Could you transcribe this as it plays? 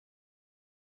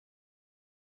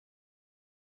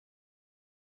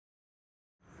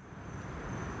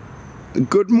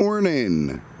Good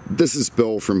morning. This is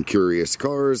Bill from Curious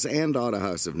Cars and Auto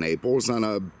House of Naples on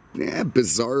a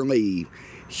bizarrely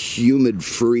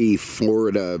humid-free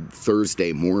Florida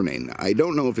Thursday morning. I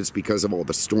don't know if it's because of all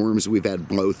the storms we've had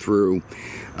blow through,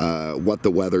 what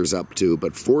the weather's up to,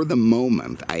 but for the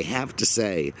moment, I have to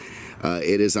say,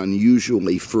 it is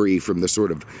unusually free from the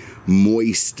sort of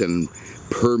moist and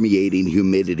permeating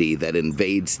humidity that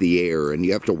invades the air, and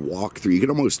you have to walk through. You can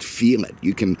almost feel it.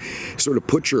 You can sort of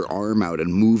put your arm out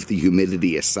and move the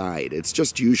humidity aside. It's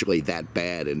just usually that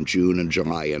bad in June and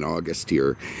July and August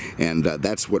here, and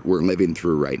that's what we're living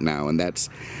through right now, and that's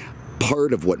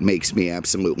part of what makes me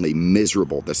absolutely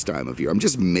miserable this time of year. I'm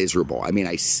just miserable. I mean,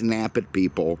 I snap at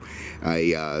people.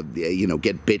 I,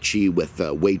 get bitchy with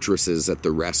waitresses at the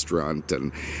restaurant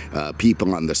and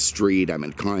people on the street. I'm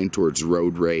inclined towards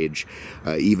road rage,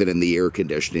 even in the air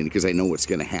conditioning, because I know what's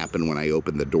going to happen when I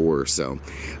open the door. So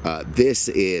this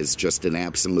is just an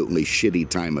absolutely shitty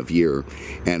time of year.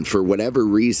 And for whatever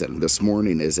reason, this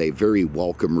morning is a very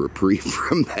welcome reprieve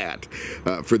from that.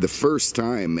 For the first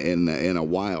time in a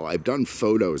while, I've done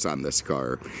photos on this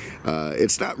car.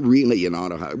 It's not really an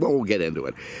auto house. Well, we'll get into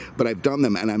it, but I've done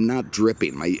them, and I'm not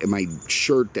dripping. My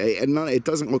shirt, and it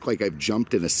doesn't look like I've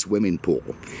jumped in a swimming pool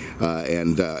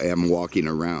and am walking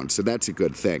around. So that's a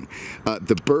good thing.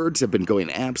 The birds have been going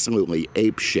absolutely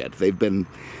ape shit. They've been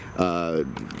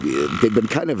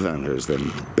kind of, there's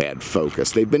them bad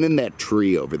focus. They've been in that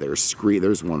tree over there,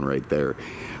 there's one right there,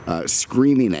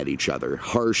 screaming at each other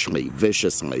harshly,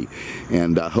 viciously,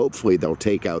 and hopefully they'll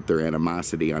take out their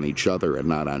animosity on each other and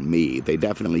not on me. They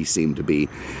definitely seem to be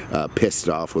pissed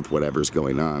off with whatever's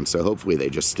going on, so hopefully they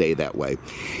just stay that way.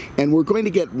 And we're going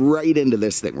to get right into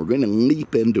this thing. We're going to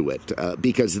leap into it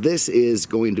because this is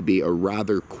going to be a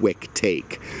rather quick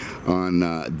take on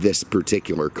this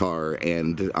particular car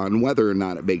and on whether or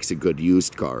not it makes a good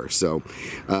used car. So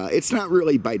it's not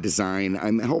really by design.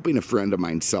 I'm helping a friend of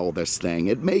mine sell this thing.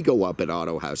 It may go up at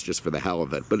Auto House just for the hell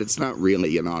of it, but it's not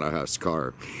really an Auto House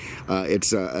car.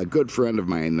 It's a good friend of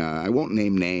mine. I won't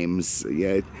name names.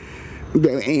 Yeah,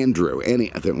 Andrew.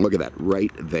 Look at that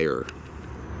right there.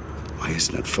 Why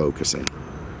isn't it focusing?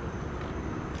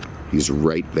 He's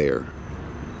right there.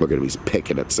 Look at him, he's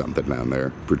picking at something down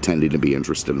there, pretending to be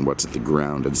interested in what's at the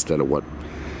ground instead of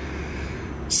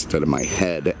my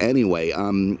head. Anyway,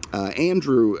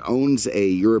 Andrew owns a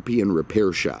European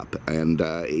repair shop, and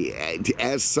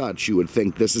as such, you would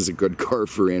think this is a good car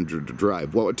for Andrew to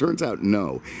drive. Well, it turns out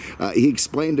no. He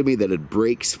explained to me that it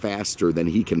breaks faster than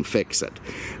he can fix it.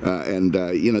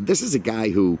 This is a guy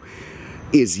who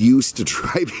is used to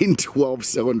driving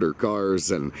 12-cylinder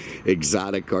cars and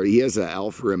exotic cars. He has an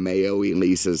Alfa Romeo he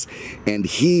leases, and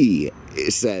he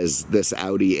says this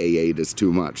Audi A8 is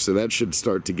too much. So that should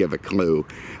start to give a clue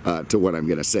to what I'm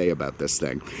going to say about this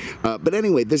thing. But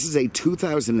anyway, this is a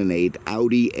 2008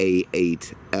 Audi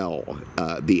A8 L,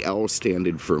 the L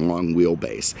standing for long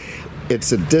wheelbase.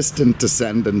 It's a distant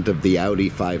descendant of the Audi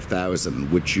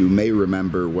 5000, which you may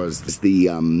remember was the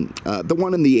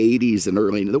one in the 80s and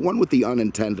early, the one with the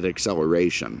unintended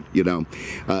acceleration.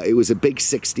 It was a big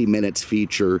 60 minutes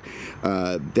feature.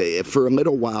 For a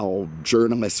little while,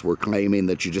 journalists were claiming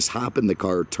that you just hop in the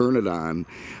car, turn it on,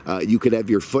 you could have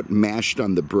your foot mashed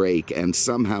on the brake, and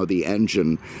somehow the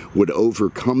engine would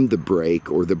overcome the brake,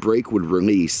 or the brake would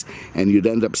release, and you'd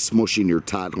end up smushing your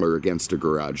toddler against a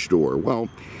garage door. Well,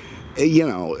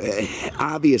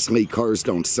 obviously cars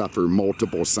don't suffer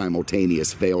multiple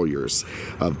simultaneous failures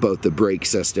of both the brake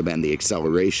system and the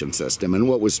acceleration system. And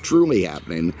what was truly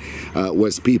happening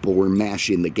was people were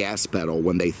mashing the gas pedal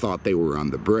when they thought they were on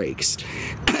the brakes.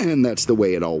 And that's the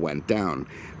way it all went down.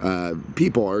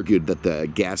 People argued that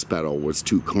the gas pedal was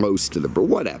too close to the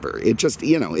whatever. It just,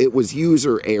 it was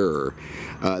user error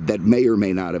that may or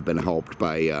may not have been helped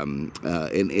by an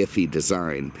iffy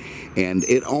design. And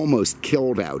it almost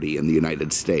killed Audi in the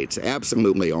United States.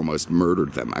 Absolutely almost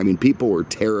murdered them. I mean, people were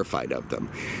terrified of them.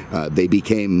 They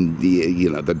became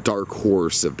the dark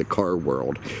horse of the car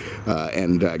world.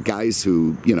 And guys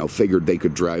who, figured they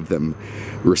could drive them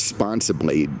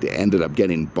responsibly ended up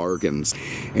getting bargains.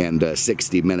 And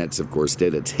 60 Minutes, of course,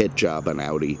 did its hit job on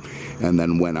Audi and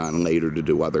then went on later to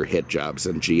do other hit jobs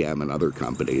in GM and other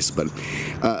companies. But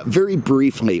very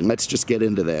briefly, let's just get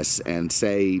into this and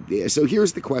say, so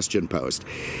here's the question posed.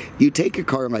 You take a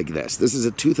car like this. This is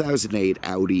a 2008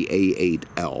 Audi A8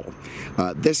 L.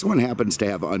 This one happens to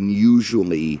have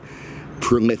unusually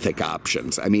prolific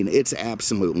options. I mean, it's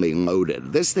absolutely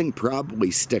loaded. This thing probably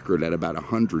stickered at about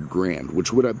 100 grand,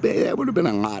 which would have been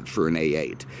a lot for an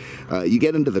A8. You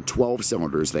get into the 12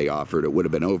 cylinders they offered, it would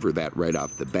have been over that right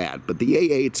off the bat. But the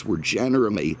A8s were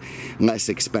generally less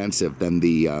expensive than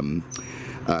the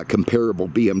comparable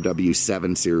BMW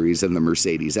 7 Series and the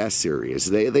Mercedes S Series.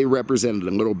 They represented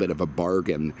a little bit of a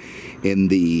bargain in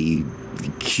the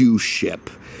Q-ship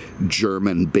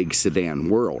German big sedan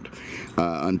world,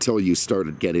 until you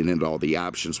started getting into all the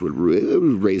options it would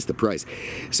raise the price.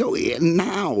 So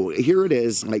now, here it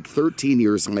is, like 13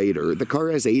 years later, the car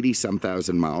has 80-some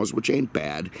thousand miles, which ain't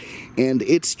bad, and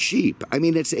it's cheap. I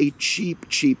mean, it's a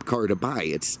cheap car to buy.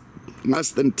 It's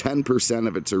less than 10%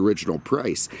 of its original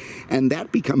price, and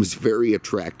that becomes very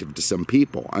attractive to some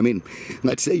people. I mean,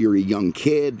 let's say you're a young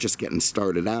kid just getting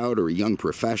started out, or a young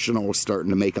professional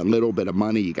starting to make a little bit of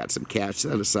money, you got some cash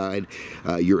set aside,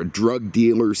 you're a drug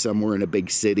dealer somewhere in a big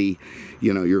city,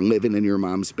 you know, you're living in your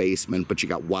mom's basement, but you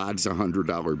got wads of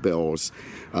 $100 bills,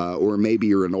 or maybe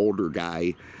you're an older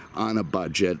guy on a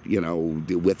budget, you know,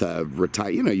 with a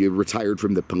you retired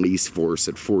from the police force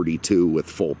at 42 with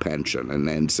full pension,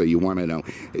 and so you want to know,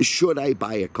 should I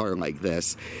buy a car like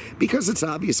this? Because it's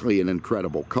obviously an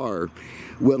incredible car.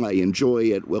 Will I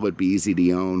enjoy it? Will it be easy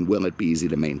to own? Will it be easy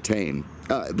to maintain?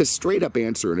 The straight up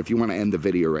answer, and if you want to end the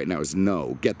video right now, is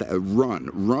no. Get the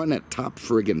run at top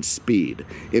friggin' speed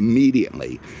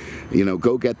immediately. You know,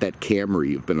 go get that Camry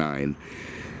you've been eyeing.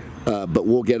 But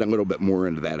we'll get a little bit more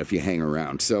into that if you hang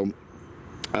around. So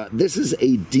this is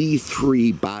a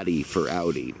D3 body for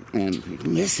Audi, and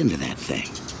listen to that thing.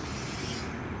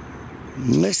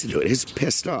 Listen to it. It's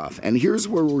pissed off. And here's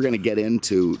where we're going to get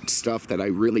into stuff that I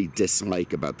really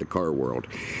dislike about the car world.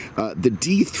 The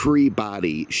D3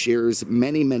 body shares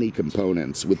many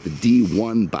components with the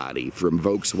D1 body from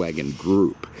Volkswagen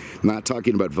Group. I'm not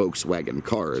talking about Volkswagen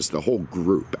cars, the whole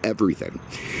group, everything,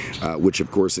 which of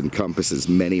course encompasses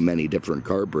many different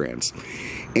car brands.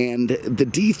 And the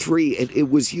D3, it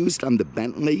was used on the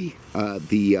Bentley,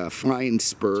 the Flying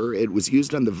Spur. It was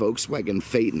used on the Volkswagen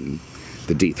Phaeton.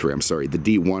 The D3, I'm sorry, the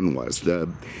D1 was. The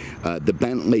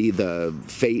Bentley, the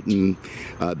Phaeton,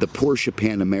 the Porsche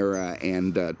Panamera,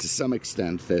 and to some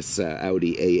extent this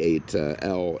Audi A8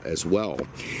 L as well.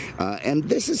 And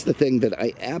this is the thing that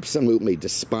I absolutely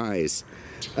despise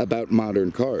about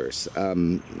modern cars.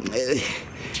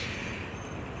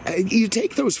 You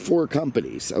take those four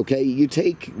companies, okay? You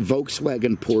take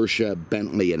Volkswagen, Porsche,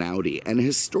 Bentley, and Audi, and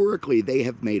historically they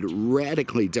have made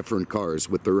radically different cars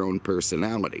with their own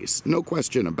personalities. No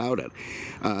question about it.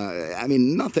 I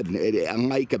mean, nothing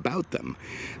unlike about them.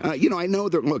 You know, I know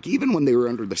that, look, even when they were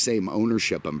under the same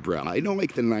ownership umbrella, I know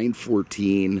like the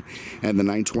 914 and the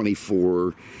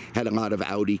 924 had a lot of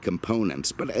Audi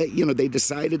components, but, you know, they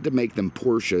decided to make them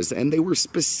Porsches, and they were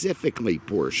specifically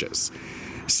Porsches.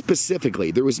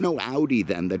 Specifically, there was no Audi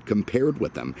then that compared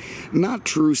with them. Not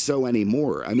true so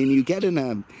anymore. I mean, you get in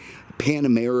a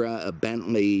Panamera, a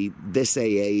Bentley, this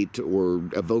A8, or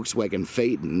a Volkswagen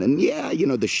Phaeton, and yeah, you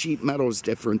know, the sheet metal is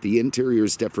different, the interior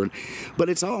is different, but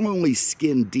it's all only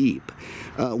skin deep.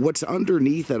 What's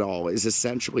underneath it all is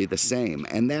essentially the same,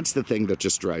 and that's the thing that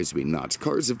just drives me nuts.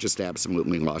 Cars have just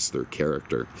absolutely lost their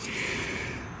character.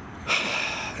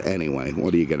 Anyway,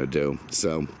 what are you going to do?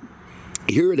 So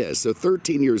here it is. So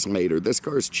 13 years later, this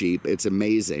car's cheap. It's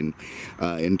amazing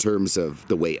in terms of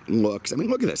the way it looks. I mean,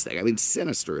 look at this thing. I mean,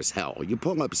 sinister as hell. You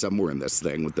pull up somewhere in this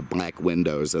thing with the black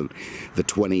windows and the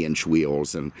 20-inch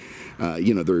wheels, and,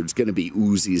 you know, there's going to be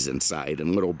Uzis inside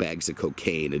and little bags of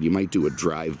cocaine, and you might do a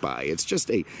drive-by. It's just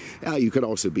a, you could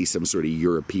also be some sort of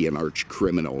European arch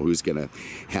criminal who's going to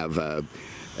have a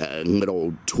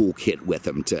little toolkit with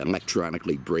him to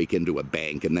electronically break into a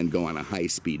bank and then go on a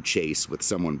high-speed chase with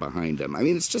someone behind him. I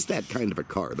mean, it's just that kind of a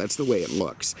car. That's the way it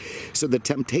looks. So the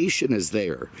temptation is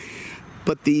there.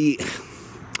 But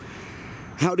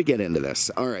how to get into this?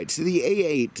 All right, so the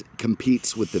A8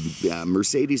 competes with the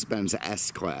Mercedes-Benz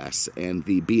S-Class and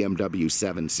the BMW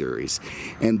 7 Series,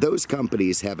 and those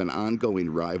companies have an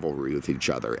ongoing rivalry with each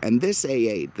other. And this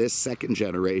A8, this second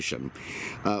generation,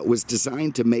 was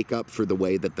designed to make up for the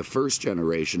way that the first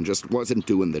generation just wasn't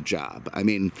doing the job. I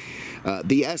mean,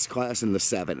 the S-Class and the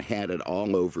 7 had it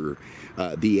all over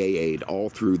the A8,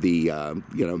 all through the,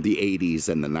 you know, the 80s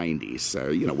and the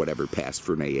 90s, you know, whatever passed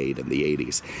for an A8 in the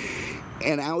 80s.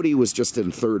 And Audi was just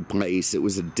in third place. It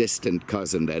was a distant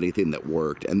cousin to anything that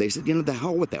worked. And they said, you know, the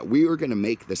hell with that. We are going to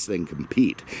make this thing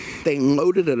compete. They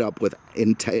loaded it up with,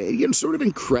 you know, sort of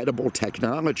incredible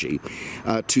technology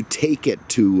to take it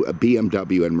to a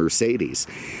BMW and Mercedes.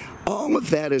 All of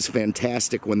that is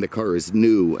fantastic when the car is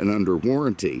new and under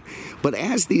warranty. But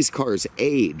as these cars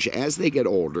age, as they get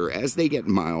older, as they get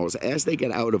miles, as they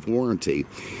get out of warranty,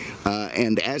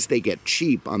 and as they get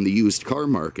cheap on the used car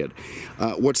market,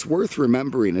 what's worth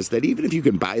remembering is that even if you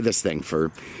can buy this thing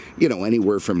for, you know,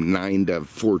 anywhere from 9 to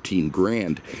 14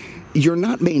 grand, you're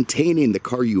not maintaining the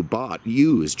car you bought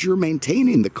used. You're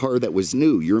maintaining the car that was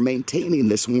new. You're maintaining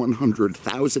this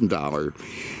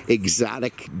 $100,000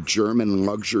 exotic German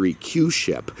luxury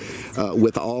Q-ship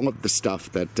with all of the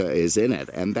stuff that is in it.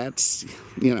 And that's,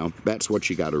 you know, that's what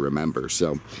you got to remember.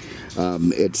 So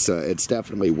it's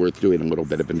definitely worth doing a little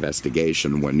bit of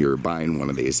investigation when you're buying one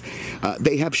of these.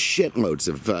 They have shitloads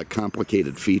of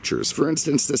complicated features. For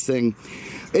instance, this thing,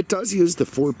 it does use the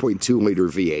 4.2-liter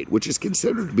V8, which is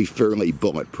considered to be fairly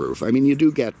bulletproof. I mean, you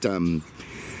do get some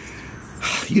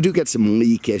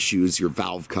leak issues, your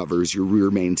valve covers, your rear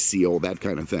main seal, that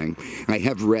kind of thing. I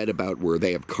have read about where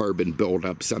they have carbon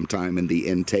buildup sometime in the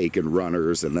intake and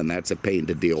runners, and then that's a pain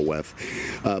to deal with.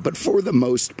 But for the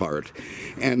most part,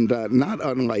 and not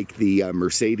unlike the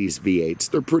Mercedes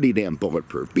V8s, they're pretty damn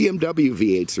bulletproof. BMW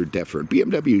V8s are different.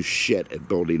 BMW's shit at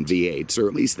building V8s, or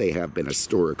at least they have been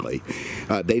historically.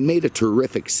 They made a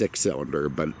terrific 6-cylinder,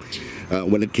 but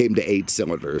when it came to 8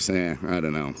 cylinders, I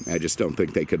don't know. I just don't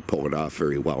think they could pull it off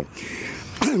very well.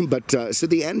 But so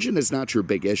the engine is not your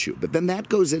big issue, but then that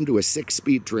goes into a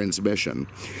 6-speed transmission,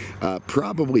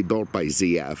 probably built by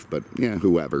ZF, but yeah,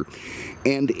 whoever.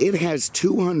 And it has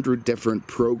 200 different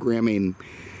programming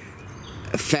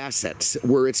facets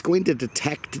where it's going to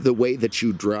detect the way that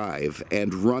you drive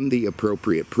and run the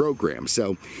appropriate program.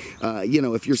 So, you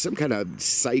know, if you're some kind of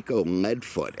psycho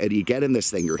leadfoot and you get in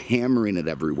this thing, you're hammering it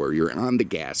everywhere, you're on the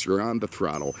gas, you're on the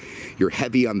throttle, you're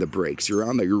heavy on the brakes, you're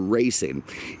racing,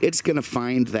 it's going to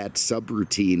find that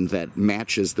subroutine that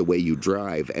matches the way you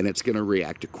drive, and it's going to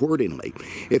react accordingly.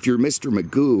 If you're Mr.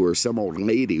 Magoo or some old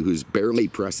lady who's barely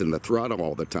pressing the throttle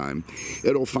all the time,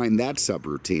 it'll find that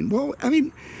subroutine. Well, I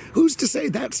mean, who's to say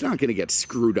that's not going to get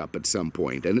screwed up at some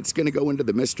point, and it's going to go into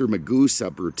the Mr. Magoo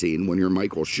subroutine when you're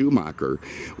Michael Schumacher,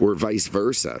 or vice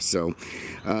versa. So,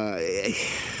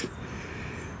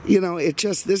 you know,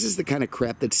 this is the kind of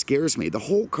crap that scares me. The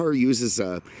whole car uses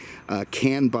a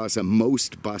CAN bus, a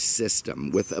MOST bus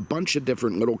system with a bunch of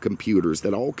different little computers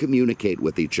that all communicate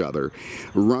with each other,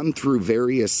 run through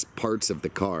various parts of the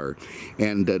car,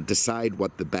 and decide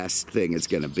what the best thing is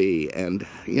going to be. And,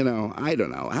 you know, I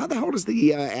don't know. How the hell does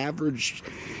the average,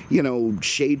 you know,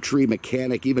 shade tree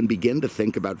mechanic even begin to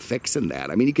think about fixing that?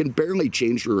 I mean, you can barely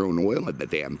change your own oil in the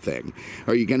damn thing.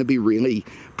 Are you going to be really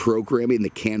programming the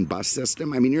CAN bus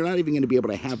system? I mean, you're not even going to be able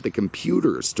to have the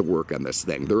computers to work on this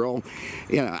thing. They're all,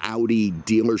 you know, Audi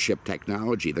dealership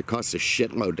technology that costs a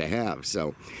shitload to have.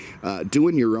 So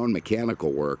doing your own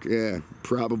mechanical work,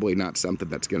 probably not something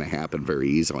that's going to happen very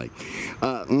easily.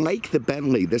 Like the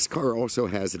Bentley, this car also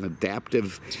has an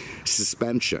adaptive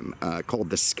suspension called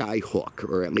the Skyhook,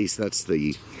 or at least that's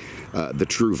the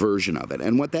true version of it.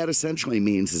 And what that essentially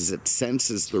means is it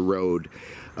senses the road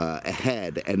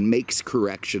ahead and makes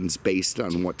corrections based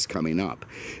on what's coming up.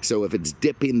 So if it's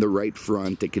dipping the right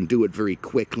front, it can do it very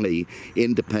quickly,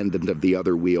 independent of the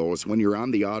other wheels. When you're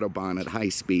on the Autobahn at high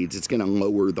speeds, it's going to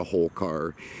lower the whole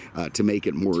car to make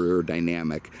it more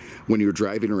aerodynamic. When you're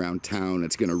driving around town,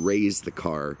 it's going to raise the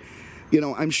car. You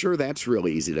know, I'm sure that's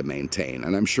really easy to maintain,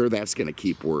 and I'm sure that's going to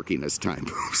keep working as time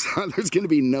moves on. There's going to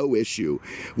be no issue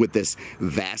with this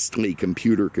vastly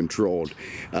computer-controlled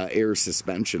air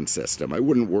suspension system. I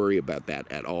wouldn't worry about that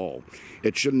at all.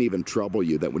 It shouldn't even trouble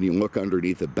you that when you look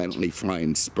underneath a Bentley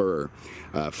Flying Spur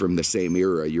from the same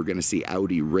era, you're going to see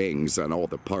Audi rings on all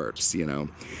the parts, you know.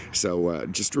 So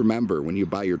just remember, when you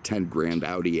buy your 10 grand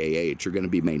Audi A8, you're going to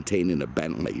be maintaining a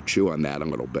Bentley. Chew on that a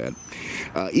little bit.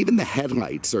 Even the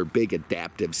headlights are big,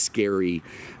 adaptive, scary.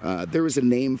 There was a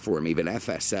name for them, even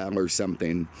FSL or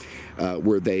something,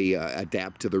 where they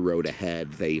adapt to the road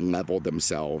ahead. They level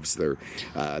themselves. They're,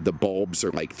 the bulbs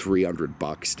are like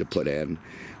 $300 to put in.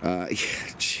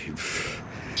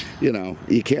 You know,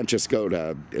 you can't just go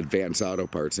to Advanced Auto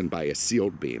Parts and buy a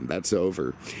sealed beam. That's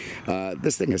over.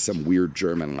 This thing has some weird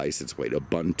German license plate,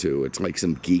 Ubuntu. It's like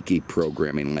some geeky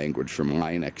programming language from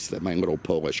Linux that my little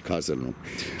Polish cousin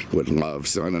would love.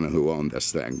 So I don't know who owned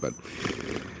this thing, but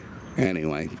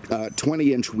anyway,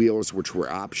 20-inch wheels, which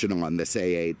were optional on this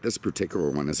A8. This particular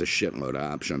one has a shitload of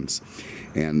options,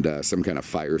 and some kind of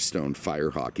Firestone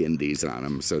Firehawk Indies on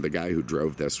them. So the guy who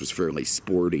drove this was fairly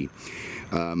sporty.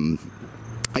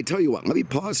 I tell you what, let me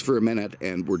pause for a minute,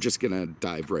 and we're just going to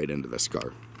dive right into this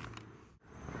car.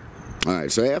 All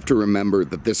right, so I have to remember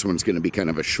that this one's going to be kind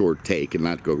of a short take and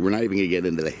not go. We're not even going to get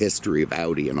into the history of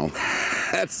Audi and all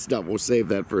that stuff. We'll save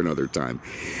that for another time.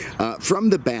 From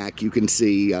the back, you can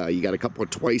see you got a couple of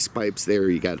twice pipes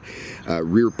there. You got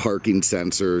rear parking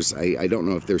sensors. I don't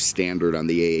know if they're standard on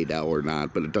the A8L or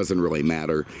not, but it doesn't really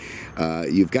matter.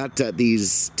 You've got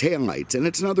these taillights, and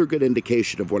it's another good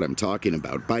indication of what I'm talking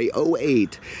about. By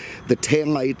 '08, the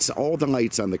taillights, all the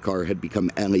lights on the car had become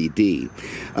LED,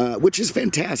 which is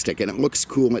fantastic, and it looks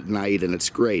cool at night, and it's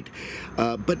great.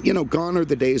 But, you know, gone are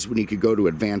the days when you could go to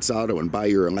Advance Auto and buy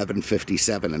your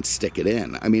 1157 and stick it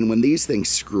in. I mean, when these things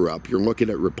screw up, you're looking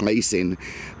at replacing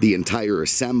the entire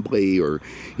assembly or,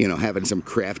 you know, having some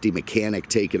crafty mechanic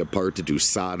take it apart to do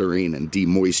soldering and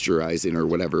demoisturizing or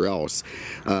whatever else.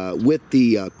 With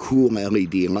the cool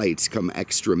LED lights come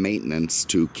extra maintenance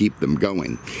to keep them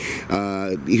going.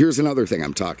 Here's another thing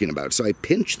I'm talking about. So I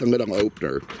pinched the little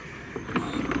opener.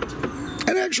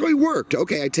 It actually worked.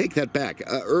 Okay, I take that back.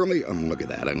 Oh, look at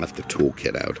that. I left the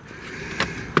toolkit out.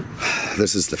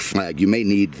 This is the flag. You may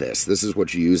need this. This is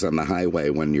what you use on the highway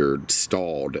when you're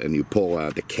stalled and you pull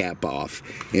the cap off.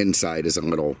 Inside is a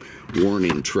little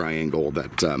warning triangle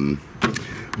that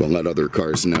will let other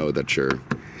cars know that your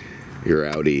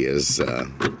Audi is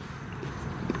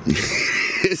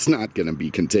it's not going to be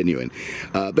continuing.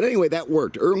 But anyway, that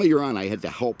worked. Earlier on, I had to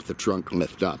help the trunk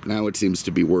lift up. Now it seems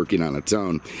to be working on its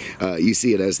own. You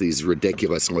see it has these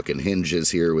ridiculous-looking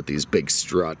hinges here with these big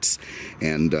struts.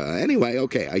 And anyway,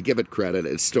 okay, I give it credit.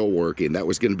 It's still working. That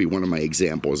was going to be one of my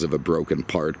examples of a broken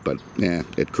part, but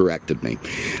it corrected me.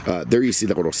 There you see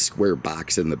the little square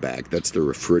box in the back. That's the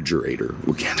refrigerator.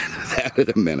 We'll get into that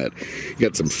in a minute. You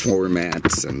got some floor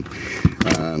mats and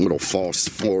a little false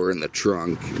floor in the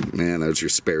trunk. Man, there's your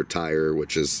spare tire,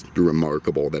 which is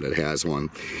remarkable that it has one.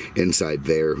 Inside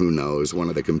there, who knows, one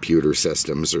of the computer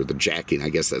systems or the jacking, I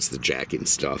guess that's the jacking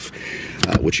stuff,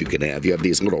 which you can have. You have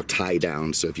these little tie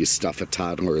downs, so if you stuff a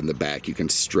toddler in the back, you can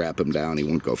strap him down. He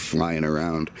won't go flying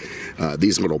around.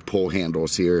 These little pull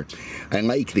handles here, I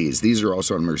like these. These are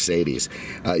also on Mercedes.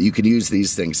 You could use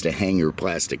these things to hang your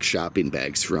plastic shopping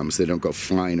bags from so they don't go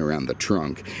flying around the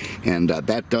trunk. And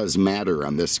that does matter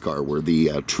on this car where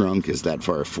the trunk is that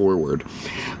far forward.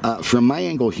 From my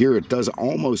angle here, it does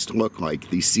almost look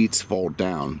like the seats fall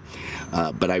down,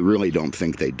 but I really don't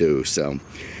think they do. So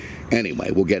anyway,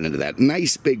 we'll get into that.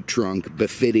 Nice big trunk,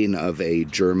 befitting of a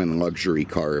German luxury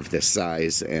car of this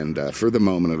size, and for the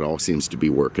moment it all seems to be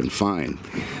working fine.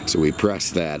 So we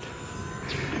press that.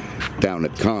 Down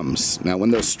it comes. Now when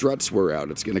those struts wear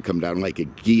out, it's going to come down like a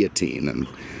guillotine and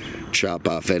chop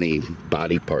off any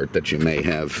body part that you may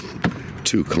have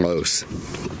too close.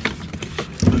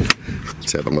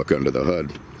 Let's have a look under the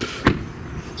hood.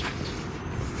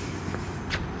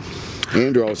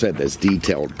 Andrew also had this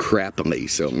detailed crappily,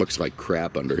 so it looks like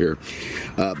crap under here.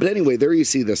 But anyway, there you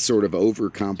see this sort of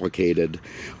overcomplicated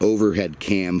overhead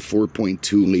cam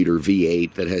 4.2 liter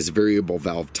V8 that has variable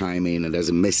valve timing. It has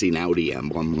a missing Audi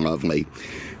emblem. Lovely.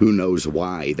 Who knows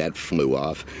why that flew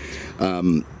off.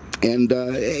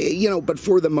 You know, but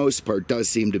for the most part, does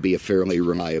seem to be a fairly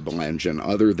reliable engine,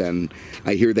 other than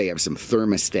I hear they have some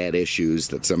thermostat issues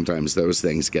that sometimes those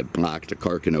things get blocked. A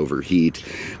car can overheat.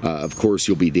 Of course,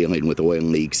 you'll be dealing with oil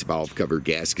leaks, valve cover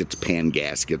gaskets, pan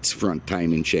gaskets, front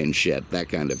timing chain shit, that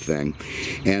kind of thing.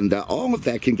 And all of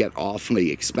that can get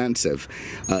awfully expensive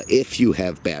if you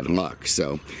have bad luck.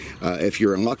 So if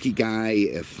you're a lucky guy,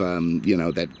 if, you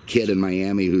know, that kid in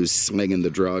Miami who's slinging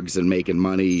the drugs and making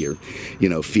money, or, you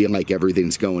know, feel like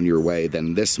everything's going your way,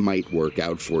 then this might work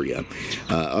out for you.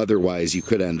 Otherwise, you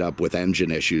could end up with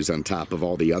engine issues on top of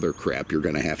all the other crap you're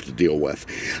going to have to deal with.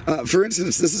 For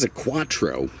instance, this is a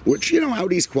Quattro, which, you know,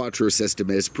 Audi's Quattro system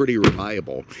is pretty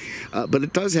reliable, but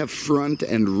it does have front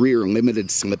and rear limited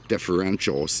slip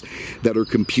differentials that are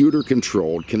computer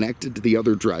controlled, connected to the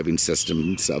other driving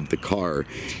systems of the car,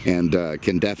 and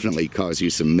can definitely cause you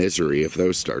some misery if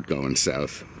those start going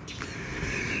south.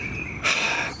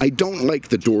 I don't like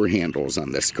the door handles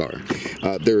on this car.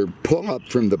 They're pull up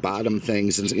from the bottom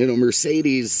things, and you know,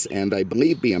 Mercedes and I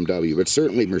believe BMW, but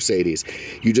certainly Mercedes,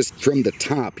 you just from the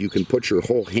top you can put your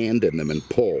whole hand in them and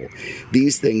pull.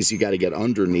 These things you got to get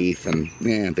underneath, and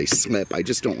they slip. I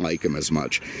just don't like them as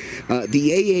much. The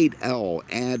A8 L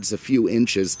adds a few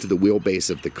inches to the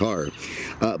wheelbase of the car,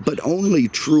 but only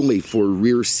truly for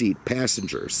rear seat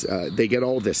passengers. They get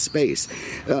all this space.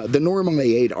 The normal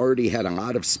A8 already had a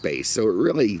lot of space, so it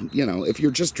really really, you know, if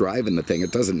you're just driving the thing,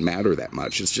 it doesn't matter that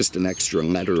much. It's just an extra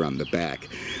letter on the back,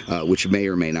 which may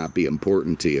or may not be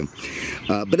important to you.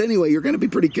 But anyway, you're going to be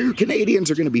pretty,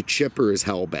 Canadians are going to be chipper as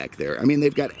hell back there. I mean,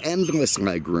 they've got endless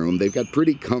leg room. They've got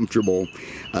pretty comfortable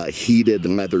heated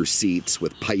leather seats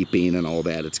with piping and all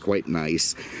that. It's quite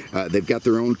nice. They've got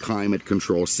their own climate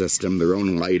control system, their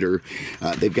own lighter.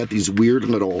 They've got these weird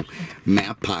little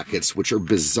map pockets, which are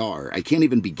bizarre. I can't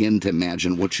even begin to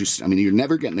imagine what I mean, you're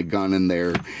never getting a gun in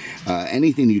there.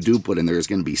 Anything you do put in there is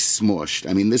going to be smushed.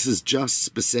 I mean, this is just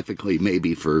specifically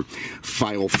maybe for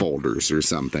file folders or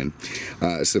something.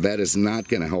 So that is not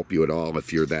going to help you at all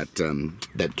if you're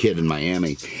that kid in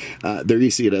Miami. There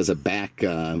you see it as a back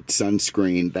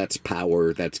sunscreen. That's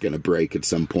power. That's going to break at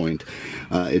some point.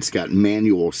 It's got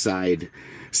manual side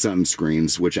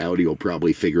sunscreens, which Audi will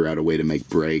probably figure out a way to make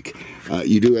break.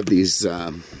 You do have these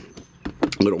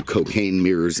little cocaine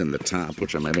mirrors in the top,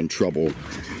 which I'm having trouble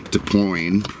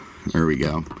deploying. There we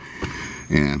go.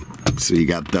 Yeah, so you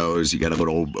got those. You got a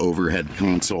little overhead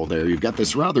console there. You've got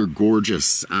this rather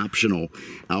gorgeous optional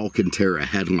Alcantara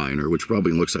headliner, which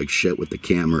probably looks like shit with the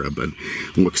camera, but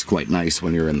looks quite nice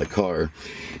when you're in the car.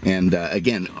 And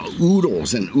again,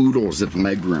 oodles and oodles of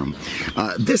legroom.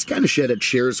 This kind of shit it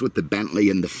shares with the Bentley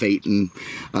and the Phaeton.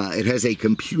 It has a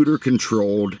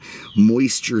computer-controlled,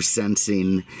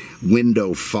 moisture-sensing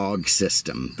window fog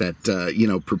system that, you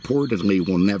know, purportedly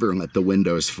will never let the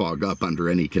windows fog up under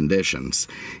any conditions.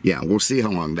 Yeah, we'll see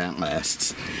how long that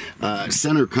lasts.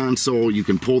 Center console, you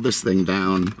can pull this thing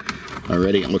down.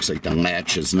 Already it looks like the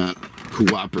latch is not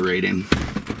cooperating.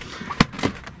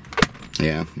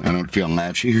 Yeah, I don't feel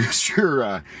latch. Here's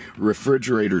your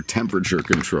refrigerator temperature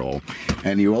control.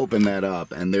 And you open that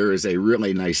up, and there is a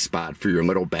really nice spot for your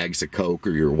little bags of Coke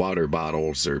or your water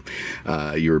bottles or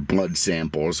your blood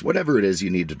samples, whatever it is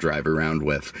you need to drive around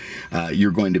with.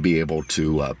 You're going to be able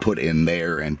to put in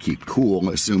there and keep cool,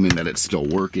 assuming that it's still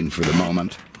working for the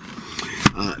moment.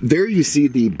 There you see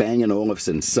the Bang &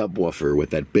 Olufsen subwoofer with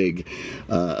that big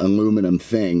aluminum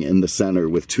thing in the center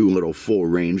with two little full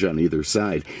range on either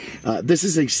side. This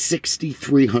is a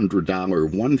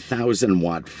 $6,300 1,000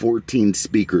 watt 14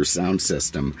 speaker sound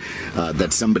system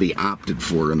that somebody opted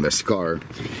for in this car.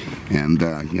 And,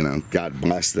 you know, God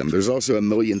bless them. There's also a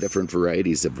million different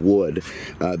varieties of wood.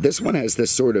 This one has this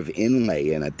sort of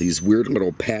inlay in it, these weird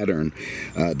little pattern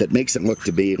that makes it look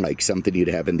to be like something you'd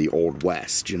have in the Old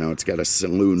West. You know, it's got a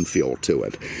saloon feel to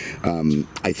it.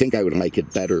 I think I would like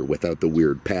it better without the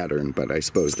weird pattern, but I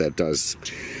suppose that does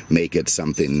make it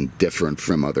something different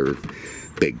from other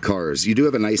big cars. You do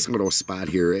have a nice little spot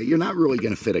here. You're not really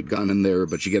going to fit a gun in there,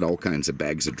 but you get all kinds of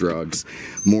bags of drugs,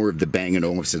 more of the Bang &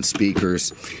 Olufsen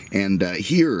speakers, and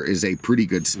here is a pretty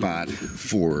good spot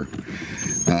for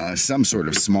some sort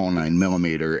of small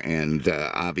 9mm and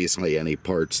obviously any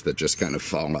parts that just kind of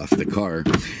fall off the car.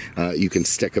 You can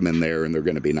stick them in there and they're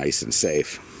going to be nice and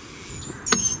safe.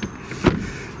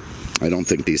 I don't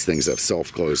think these things have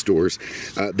self-closed doors.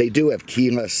 They do have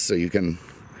keyless, so you can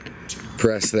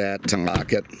press that to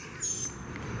lock it.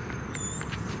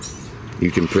 You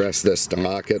can press this to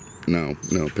lock it. No,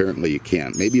 apparently you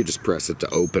can't. Maybe you just press it to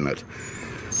open it.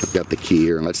 I've got the key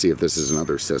here, and let's see if this is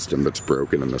another system that's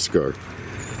broken in this car.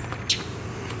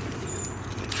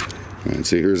 And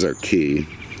so here's our key.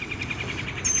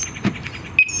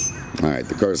 Alright,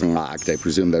 the car's locked. I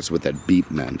presume that's what that beep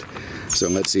meant. So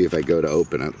let's see if I go to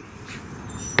open it.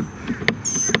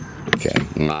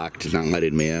 Okay, locked, not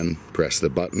letting me in. Press the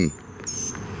button.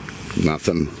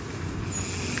 Nothing.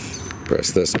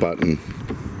 Press this button.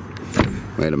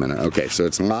 Wait a minute. Okay, so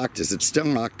it's locked. Is it still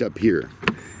locked up here?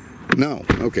 No.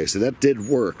 Okay, so that did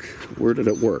work. Where did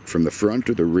it work? From the front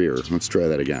or the rear? Let's try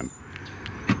that again.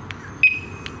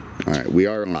 Alright, we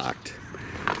are locked.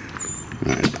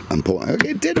 Alright, I'm pulling. Okay,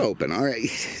 it did open.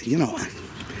 Alright, you know.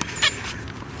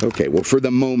 Okay, well, for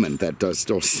the moment, that does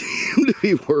still seem to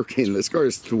be working. This car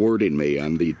is thwarting me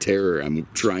on the terror I'm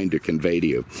trying to convey to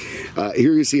you.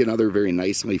 Here you see another very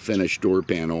nicely finished door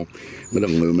panel with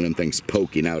aluminum things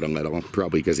poking out a little,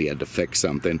 probably because he had to fix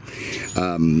something.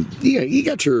 Yeah, you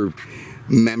got your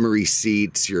memory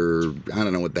seats, your, I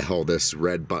don't know what the hell this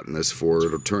red button is for.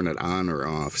 It'll turn it on or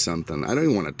off, something. I don't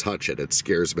even want to touch it. It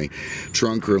scares me.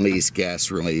 Trunk release, gas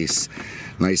release.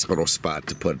 Nice little spot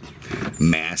to put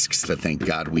masks that thank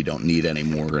God we don't need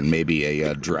anymore, and maybe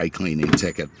a dry cleaning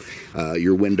ticket.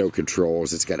 Your window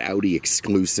controls. It's got Audi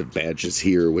exclusive badges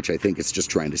here, which I think it's just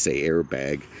trying to say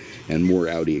airbag, and more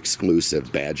Audi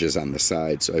exclusive badges on the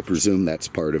side. So I presume that's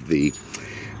part of the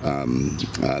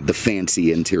the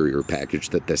fancy interior package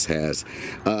that this has.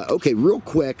 Okay, real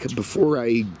quick, before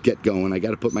I get going, I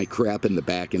got to put my crap in the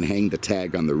back and hang the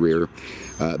tag on the rear.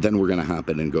 Then we're going to hop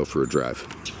in and go for a drive.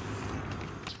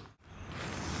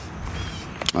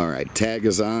 All right, tag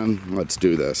is on. Let's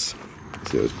do this.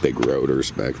 See those big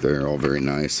rotors back there, all very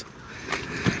nice.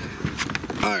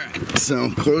 All right, so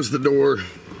close the door.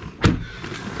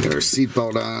 Get our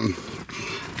seatbelt on.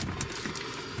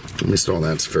 At least all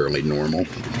that's fairly normal.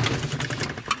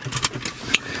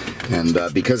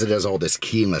 And because it has all this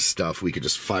keyless stuff, we could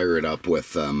just fire it up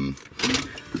with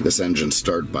this engine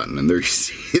start button. And there you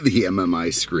see the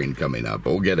MMI screen coming up.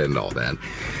 We'll get into all that.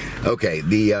 Okay,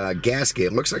 the gas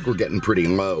gauge, looks like we're getting pretty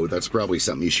low. That's probably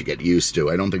something you should get used to.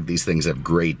 I don't think these things have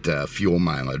great fuel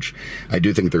mileage. I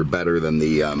do think they're better than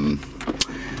the,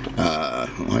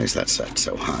 why is that set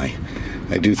so high?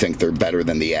 I do think they're better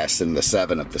than the S and the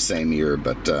 7 at the same year,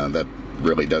 but that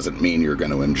really doesn't mean you're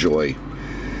going to enjoy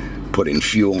putting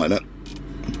fuel in it.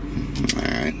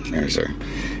 Alright, there's our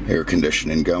air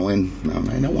conditioning going. No,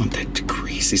 I don't want that to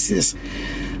grease. You see this?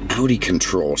 Audi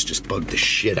controls just bug the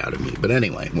shit out of me. But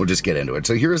anyway, we'll just get into it.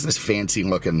 So here's this fancy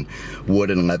looking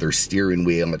wood and leather steering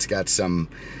wheel. It's got some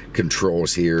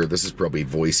controls here. This is probably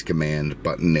voice command,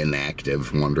 button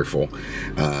inactive, wonderful.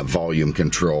 Volume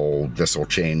control. This will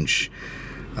change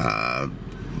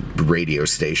radio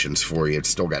stations for you. It's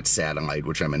still got satellite,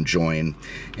 which I'm enjoying,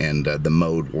 and the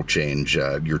mode will change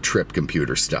your trip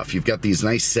computer stuff. You've got these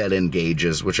nice set-in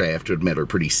gauges, which I have to admit are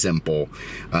pretty simple.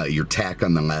 Your tach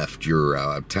on the left,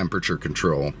 your temperature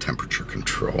control,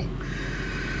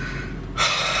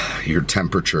 your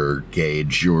temperature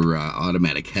gauge, your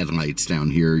automatic headlights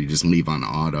down here, you just leave on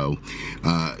auto.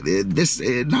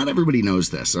 Not everybody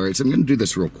knows this, all right, so I'm going to do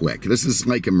this real quick. This is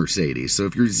like a Mercedes, so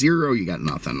if you're 0, you got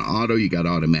nothing. Auto, you got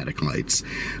automatic lights.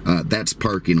 That's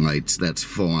parking lights, that's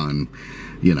full-on,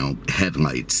 you know,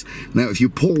 headlights. Now, if you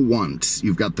pull once,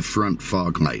 you've got the front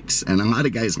fog lights, and a lot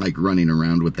of guys like running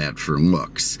around with that for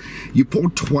looks. You pull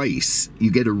twice,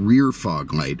 you get a rear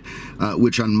fog light,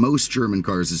 which on most German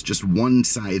cars is just one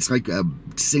side. It's like a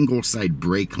single side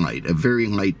brake light, a very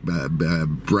light,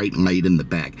 bright light in the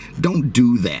back. Don't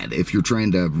do that if you're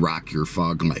trying to rock your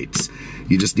fog lights.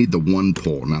 You just need the one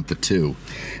pull, not the two.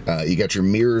 You got your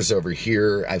mirrors over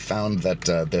here. I found that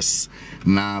this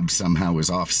knob somehow is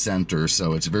off center,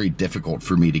 so it's very difficult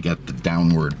for me to get the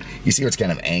downward. You see it's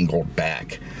kind of angled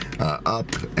back. Up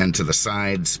and to the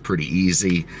sides, pretty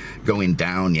easy. Going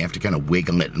down, you have to kind of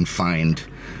wiggle it and find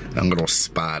a little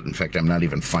spot. In fact, I'm not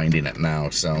even finding it now,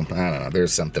 so I don't know.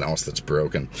 There's something else that's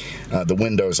broken. The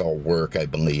windows all work, I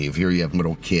believe. Here you have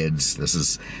little kids. This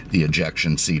is the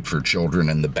ejection seat for children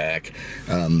in the back.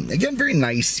 Again, very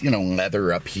nice, you know,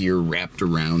 leather up here, wrapped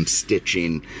around,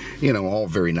 stitching, you know, all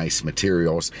very nice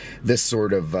materials. This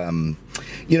sort of,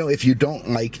 you know, if you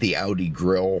don't like the Audi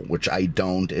grille, which I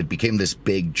don't, it became this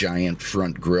big, giant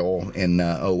front grille in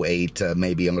 08,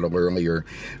 maybe a little earlier.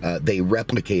 They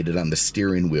replicated on the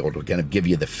steering wheel to kind of give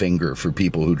you the finger for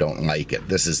people who don't like it.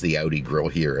 This is the Audi grille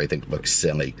here. I think looks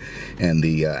silly. And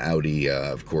the Audi,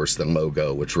 of course, the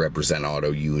logo, which represent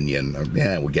Auto Union.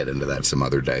 Yeah, we'll get into that some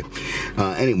other day.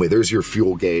 Anyway, there's your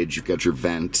fuel gauge. You've got your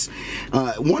vents.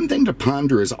 One thing to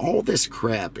ponder is all this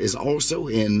crap is also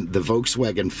in the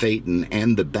Volkswagen Phaeton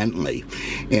and the Bentley.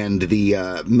 And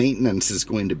the maintenance is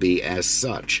going to be as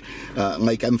such.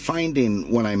 Like I'm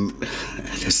finding when I'm...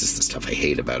 This is the stuff I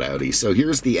hate about Audi. So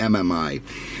here's the MMI,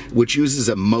 which uses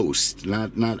a MOST,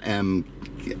 not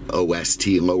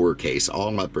M-O-S-T lowercase,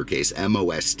 all uppercase,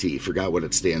 M-O-S-T, forgot what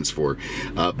it stands for,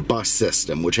 bus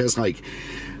system, which has like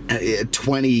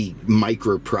 20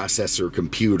 microprocessor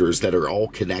computers that are all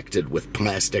connected with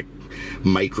plastic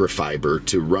microfiber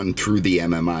to run through the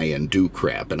MMI and do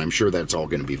crap, and I'm sure that's all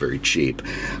going to be very cheap.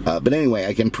 But anyway,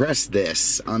 I can press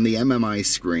this on the MMI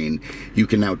screen. You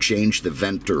can now change the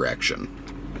vent direction.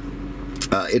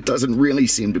 It doesn't really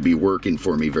seem to be working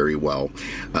for me very well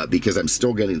because I'm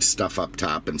still getting stuff up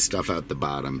top and stuff out the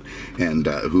bottom, and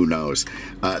who knows.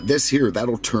 This here,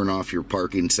 that'll turn off your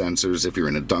parking sensors if you're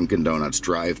in a Dunkin' Donuts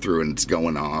drive-thru and it's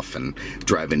going off and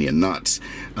driving you nuts.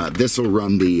 This will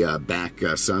run the back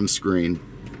sunscreen.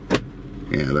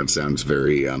 Yeah, that sounds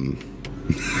very...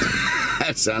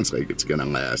 That sounds like it's gonna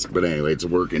last, but anyway, it's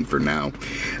working for now.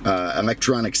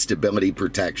 Electronic stability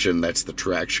protection, that's the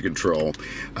traction control.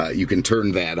 You can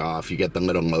turn that off. You get the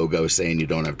little logo saying you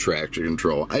don't have traction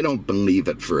control. I don't believe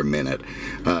it for a minute.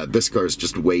 This car is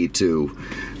just way too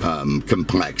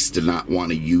complex to not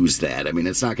want to use that. I mean,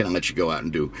 it's not gonna let you go out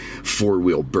and do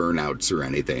four-wheel burnouts or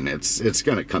anything. It's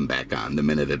gonna come back on the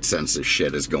minute it senses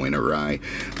shit is going awry.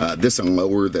 This will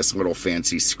lower this little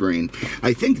fancy screen.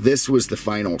 I think this was the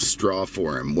final straw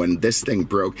for him. When this thing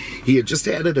broke, he had just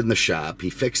had it in the shop. He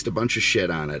fixed a bunch of shit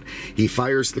on it. He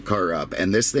fires the car up,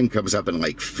 and this thing comes up and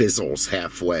like fizzles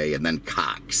halfway and then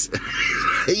cocks.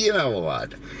 You know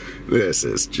what? This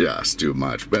is just too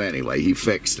much. But anyway, he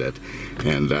fixed it,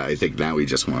 and I think now he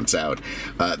just wants out.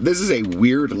 This is a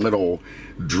weird little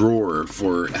drawer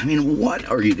for, I mean, what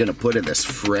are you going to put in this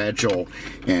fragile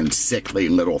and sickly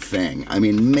little thing? I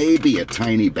mean, maybe a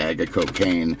tiny bag of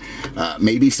cocaine,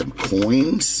 maybe some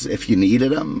coins if you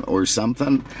needed them or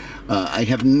something. I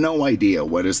have no idea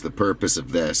what is the purpose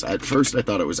of this. At first I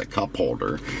thought it was a cup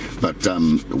holder, but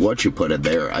what you put in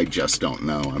there, I just don't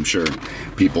know. I'm sure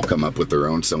people come up with their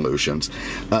own solutions.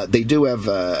 They do have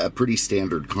a pretty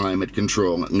standard climate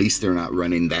control. At least they're not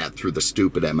running that through the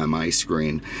stupid MMI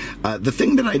screen. The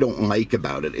thing that I don't like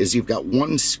about it is you've got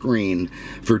one screen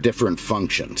for different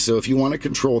functions. So if you want to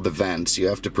control the vents, you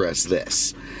have to press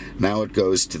this. Now it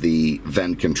goes to the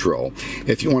vent control.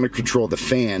 If you want to control the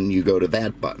fan, you go to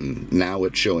that button. Now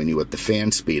it's showing you what the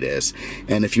fan speed is.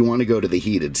 And if you want to go to the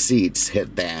heated seats,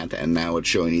 hit that, and now it's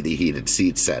showing you the heated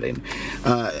seat setting.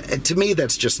 To me,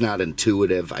 that's just not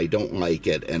intuitive. I don't like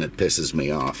it, and it pisses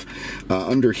me off.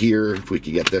 Under here, if we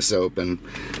could get this open,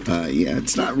 yeah,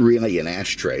 it's not really an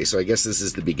ashtray, so I guess this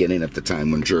is the beginning of the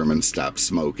time when Germans stopped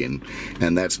smoking,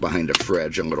 and that's behind a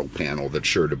fragile little panel that's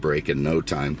sure to break in no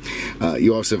time.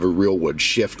 You also have a real wood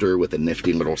shifter with a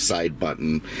nifty little side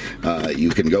button. You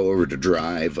can go over to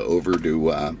drive, over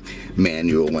to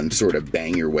manual, and sort of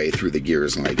bang your way through the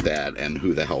gears like that, and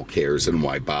who the hell cares and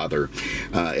why bother?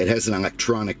 It has an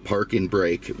electronic parking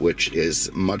brake, which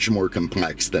is much more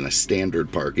complex than a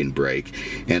standard parking brake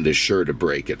and is sure to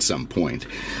break at some point.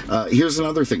 Here's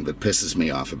another thing that pisses me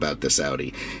off about this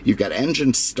Audi. You've got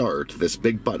engine start, this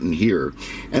big button here,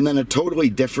 and then a totally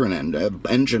different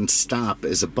engine stop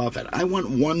is above it. I want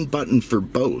one button for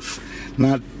both,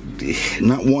 not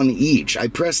one each. I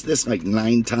pressed this like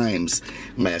 9 times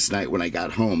last night when I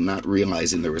got home, not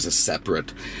realizing there was a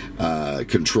separate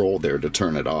control there to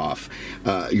turn it off.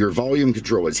 Your volume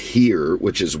control is here,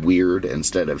 which is weird,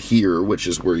 instead of here, which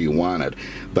is where you want it.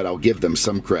 But I'll give them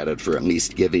some credit for at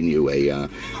least giving you a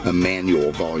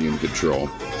manual volume control.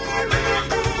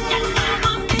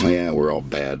 Yeah, we're all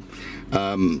bad.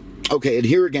 Okay, and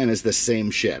here again is the same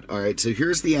shit. All right, so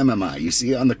here's the MMI. You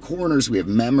see on the corners we have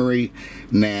memory,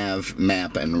 nav,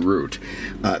 map, and route.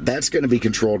 That's going to be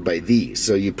controlled by these.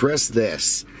 So you press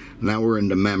this. Now we're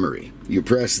into memory. You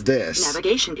press this.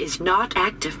 Navigation is not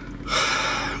active.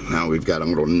 Now we've got a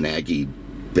little naggy,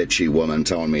 bitchy woman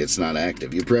telling me it's not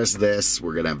active. You press this,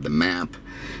 we're going to have the map.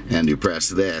 And you press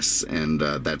this, and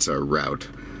that's our route.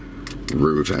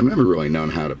 I've never really known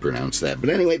how to pronounce that. But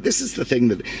anyway, this is the thing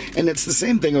that, and it's the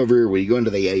same thing over here where you go into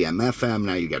the AM, FM,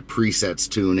 now you got presets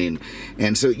tuning.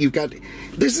 And so you've got,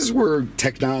 this is where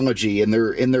technology, in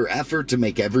their effort to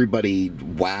make everybody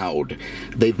wowed,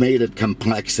 they've made it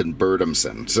complex and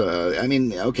burdensome. So, I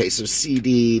mean, okay, so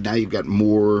CD, now you've got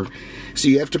more. So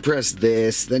you have to press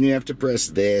this, then you have to press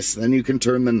this, then you can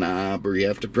turn the knob, or you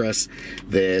have to press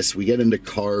this. We get into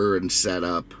car and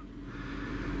setup.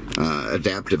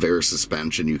 Adaptive air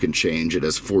suspension, you can change. It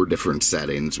has 4 different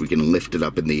settings. We can lift it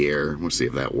up in the air. We'll see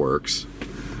if that works.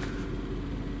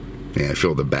 Yeah, I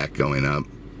feel the back going up.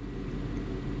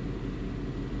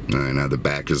 Alright, now the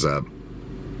back is up.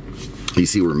 You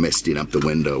see we're misting up the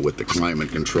window with the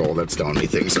climate control. That's telling me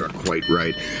things aren't quite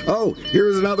right. Oh,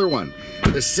 here's another one.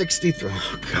 The 63...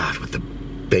 Oh, God, with the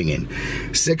banging.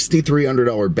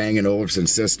 $6,300 Bang & Olufsen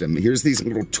system. Here's these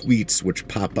little tweets which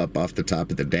pop up off the top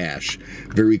of the dash.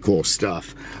 Very cool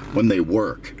stuff when they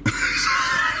work.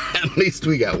 At least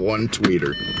we got one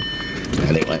tweeter.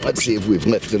 Anyway, let's see if we've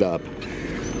lifted up.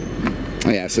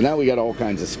 Yeah, so now we got all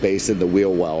kinds of space in the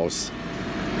wheel wells.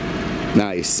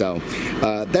 Nice. So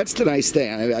that's the nice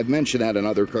thing. I've mentioned that in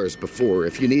other cars before.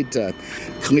 If you need to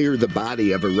clear the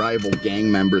body of a rival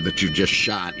gang member that you just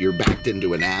shot, you're backed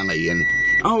into an alley and...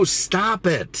 Oh, stop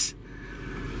it!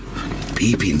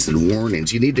 Beepings and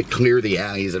warnings. You need to clear the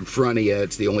alleys in front of you.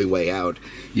 It's the only way out.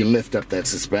 You lift up that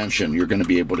suspension, you're going to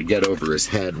be able to get over his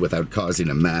head without causing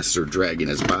a mess or dragging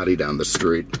his body down the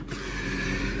street.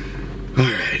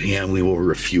 Alright, yeah, we will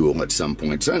refuel at some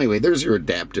point. So anyway, there's your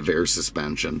adaptive air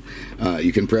suspension.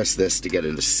 You can press this to get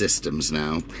into systems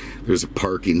now. There's a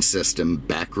parking system,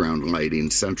 background lighting,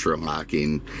 central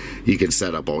locking. You can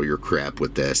set up all your crap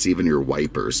with this, even your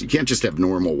wipers. You can't just have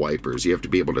normal wipers. You have to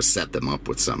be able to set them up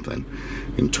with something.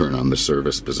 You can turn on the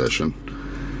service position.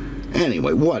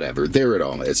 Anyway, whatever. There it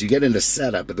all is. You get into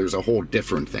setup, but there's a whole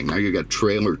different thing. Now you got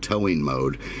trailer towing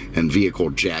mode and vehicle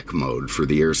jack mode for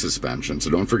the air suspension. So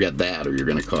don't forget that, or you're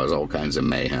going to cause all kinds of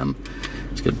mayhem.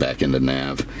 Let's get back into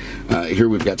nav. Here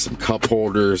we've got some cup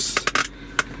holders.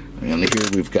 And here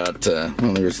we've got,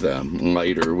 well, there's the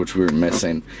lighter, which we were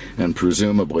missing. And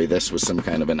presumably this was some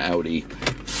kind of an Audi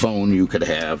phone you could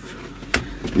have.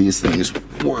 These things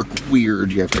work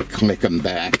weird. You have to click them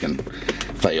back. And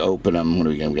if I open them, what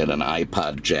are we going to get? An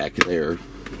iPod jack there.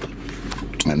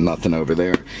 And nothing over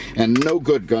there. And no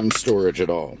good gun storage at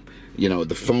all. You know,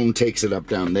 the phone takes it up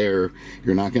down there.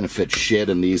 You're not going to fit shit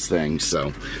in these things,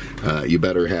 so you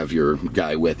better have your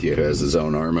guy with you who has his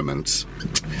own armaments.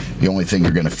 The only thing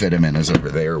you're going to fit him in is over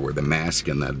there where the mask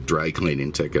and that dry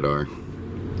cleaning ticket are.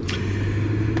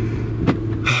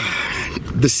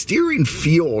 The steering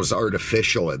feels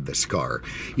artificial in this car.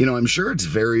 You know, I'm sure it's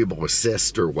variable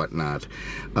assist or whatnot.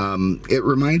 It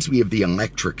reminds me of the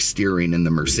electric steering in the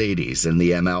Mercedes and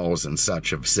the MLs and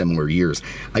such of similar years.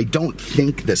 I don't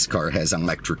think this car has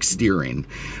electric steering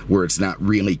where it's not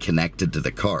really connected to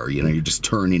the car. You know, you're just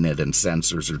turning it and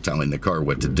sensors are telling the car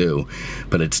what to do.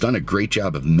 But it's done a great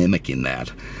job of mimicking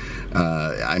that.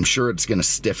 I'm sure it's going to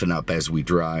stiffen up as we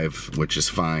drive, which is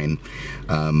fine,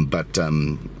 but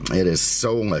it is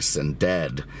soulless and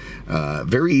dead.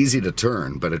 Very easy to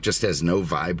turn, but it just has no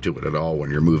vibe to it at all when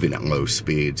you're moving at low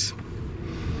speeds.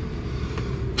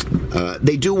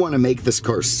 They do want to make this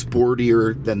car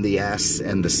sportier than the S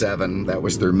and the 7. That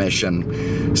was their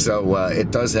mission. So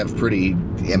it does have pretty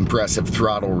impressive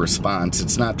throttle response.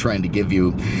 It's not trying to give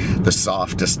you the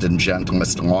softest and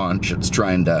gentlest launch. It's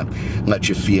trying to let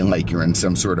you feel like you're in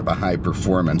some sort of a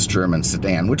high-performance German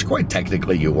sedan, which quite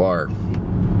technically you are.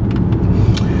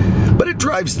 But it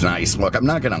drives nice. Look, I'm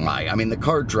not going to lie. I mean, the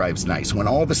car drives nice. When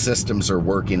all the systems are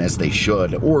working as they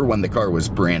should, or when the car was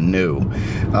brand new,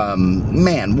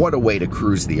 man, what a way to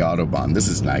cruise the Autobahn. This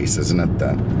is nice, isn't it?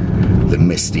 The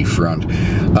misty front.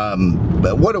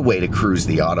 But what a way to cruise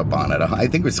the Autobahn. I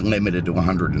think it was limited to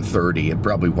 130. It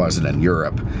probably wasn't in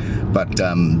Europe. But,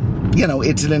 you know,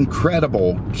 it's an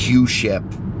incredible Q-ship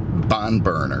bond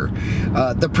burner.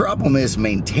 The problem is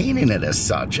maintaining it as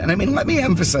such. And I mean, let me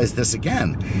emphasize this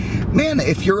again. Man,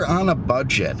 if you're on a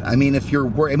budget, I mean, if you're,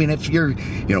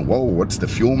 you know, whoa, what's the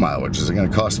fuel mileage? Is it going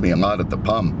to cost me a lot at the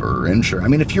pump or insurance? I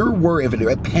mean, if you're worried, if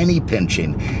a penny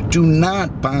pinching, do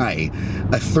not buy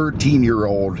a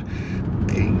 13-year-old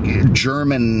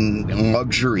German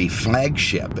luxury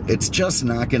flagship. It's just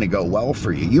not going to go well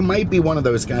for you. You might be one of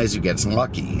those guys who gets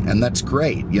lucky, and that's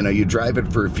great. You know, you drive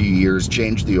it for a few years,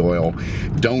 change the oil,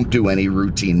 don't do any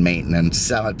routine maintenance,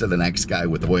 sell it to the next guy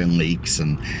with oil leaks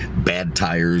and bad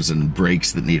tires and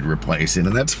brakes that need replacing,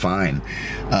 and that's fine.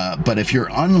 But if you're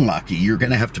unlucky, you're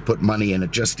going to have to put money in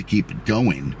it just to keep it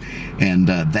going, and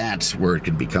that's where it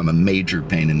can become a major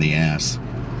pain in the ass.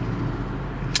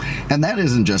 And that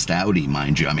isn't just Audi,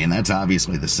 mind you. I mean, that's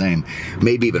obviously the same.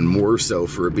 Maybe even more so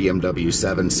for a BMW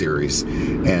 7 Series.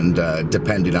 And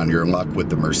depending on your luck with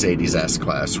the Mercedes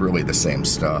S-Class, really the same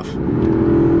stuff.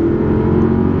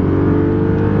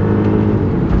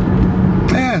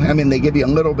 I mean, they give you a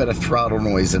little bit of throttle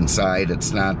noise inside.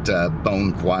 It's not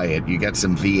bone quiet. You get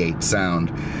some V8 sound.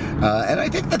 And I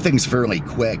think that thing's fairly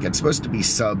quick. It's supposed to be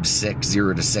sub 6,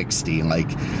 0 to 60, like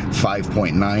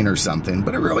 5.9 or something,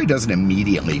 but it really doesn't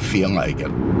immediately feel like it.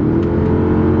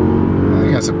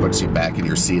 I guess it puts you back in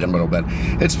your seat a little bit.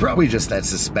 It's probably just that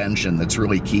suspension that's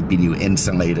really keeping you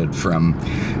insulated from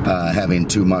having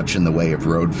too much in the way of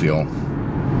road fuel.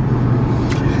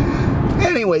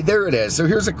 Anyway, there it is. So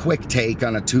here's a quick take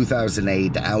on a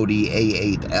 2008 Audi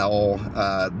A8 L.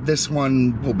 This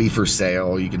one will be for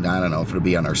sale. You can, I don't know if it'll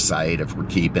be on our site, if we're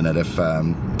keeping it, if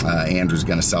Andrew's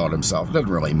going to sell it himself. It doesn't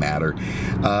really matter.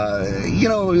 You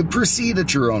know, proceed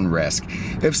at your own risk.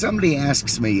 If somebody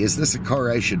asks me, is this a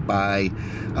car I should buy?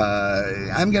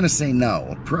 I'm going to say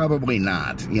no, probably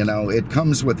not. You know, it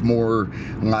comes with more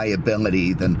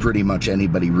liability than pretty much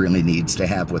anybody really needs to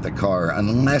have with a car,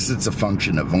 unless it's a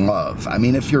function of love. I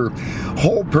mean, if your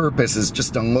whole purpose is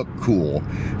just to look cool,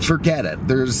 forget it.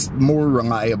 There's more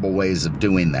reliable ways of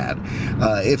doing that.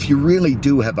 If you really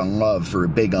do have a love for a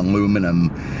big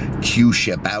aluminum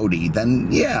Q-ship Audi, then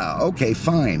yeah, okay,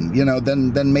 fine. You know,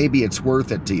 then maybe it's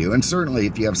worth it to you. And certainly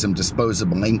if you have some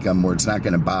disposable income where it's not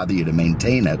going to bother you to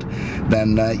maintain it,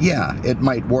 then yeah, it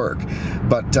might work.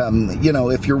 But, you know,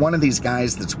 if you're one of these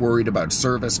guys that's worried about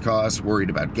service costs, worried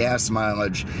about gas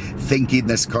mileage, thinking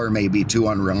this car may be too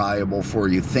unreliable for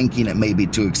you, thinking it may be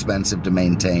too expensive to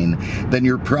maintain, then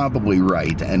you're probably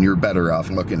right, and you're better off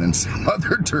looking in some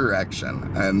other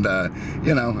direction. And,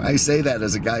 you know, I say that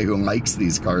as a guy who likes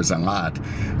these cars a lot,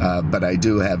 but I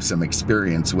do have some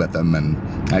experience with them,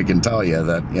 and I can tell you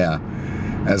that, yeah,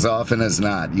 as often as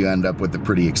not, you end up with a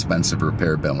pretty expensive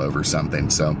repair bill over something.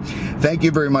 So thank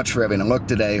you very much for having a look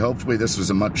today. Hopefully this was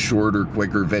a much shorter,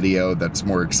 quicker video that's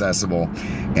more accessible,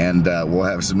 and we'll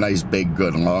have some nice, big,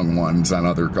 good, long ones on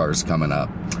other cars coming up.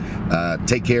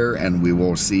 Take care, and we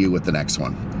will see you with the next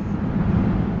one.